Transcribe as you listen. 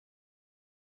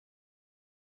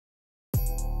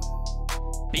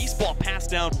Baseball pass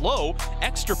down low.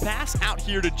 Extra pass out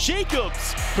here to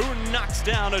Jacobs, who knocks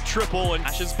down a triple and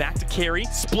dashes back to Carey.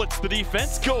 Splits the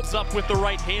defense, goes up with the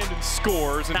right hand and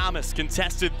scores. And Thomas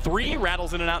contested three,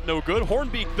 rattles in and out, no good.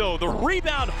 Hornbeek though, the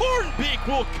rebound. Hornbeek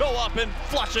will go up and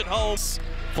flush it home.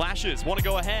 Flashes, want to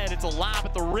go ahead, it's a lob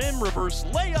at the rim, reverse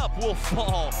layup will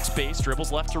fall. Space,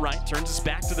 dribbles left to right, turns his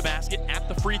back to the basket at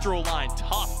the free throw line.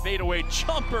 Tough fadeaway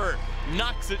jumper,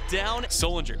 knocks it down.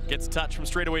 Sullinger gets a touch from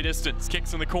straightaway distance,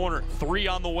 kicks in the corner, three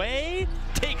on the way,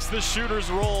 takes the shooter's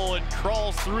roll and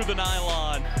crawls through the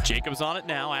nylon. Jacobs on it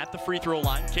now at the free throw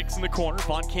line, kicks in the corner,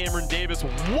 Von Cameron Davis,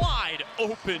 wide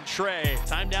open tray.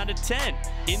 Time down to 10,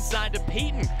 inside to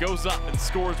Payton, goes up and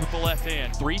scores with the left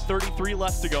hand. 3:33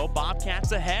 left to go,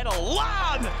 Bobcats ahead, a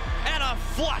lob and a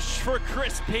flush for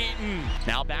Chris Payton.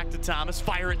 Now back to Thomas,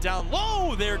 fire it down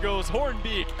low, there goes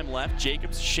Hornbeek. And left,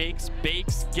 Jacobs shakes,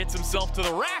 bakes, gets himself to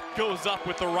the rack, goes up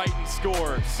with the right and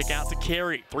scores. Kick out to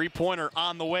Carey, three-pointer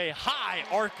on the way, high,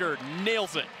 Archer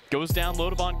nails it. Goes down low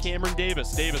to Von Cameron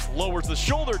Davis. Davis lowers the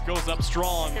shoulder, goes up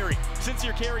strong. Carey,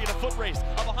 sincere Carey in a foot race,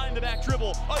 a behind the back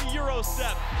dribble, a Euro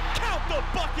step, count the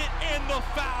bucket and the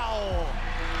foul.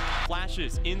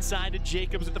 Flashes inside to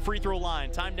Jacobs at the free throw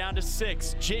line. Time down to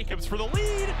 6. Jacobs for the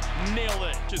lead. Nailed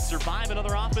it. Just survive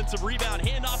another offensive rebound.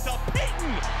 Hand off to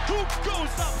Payton, who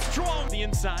goes up strong. The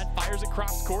inside fires it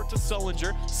cross court to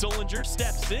Sullinger. Sullinger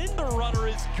steps in. The runner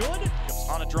is good.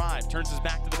 On a drive, turns his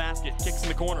back to the basket, kicks in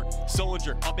the corner.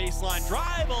 Sullinger, a baseline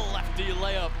drive, a lefty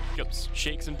layup. Jacobs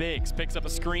shakes and bakes, picks up a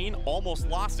screen, almost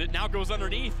lost it, now goes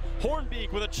underneath.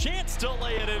 Hornbeek with a chance to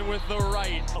lay it in with the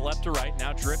right. Left to right,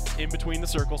 now drift in between the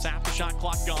circles, half the shot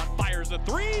clock gone, fires a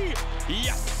three.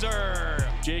 Yes, sir.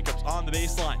 Jacobs on the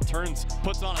baseline, turns,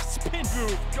 puts on a spin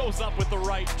move, goes up with the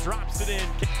right, drops it in,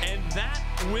 and that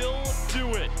will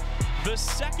do it. The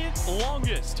second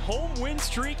longest home win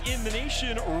streak in the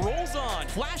nation rolls on.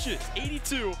 Flashes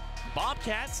 82,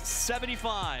 Bobcats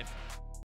 75.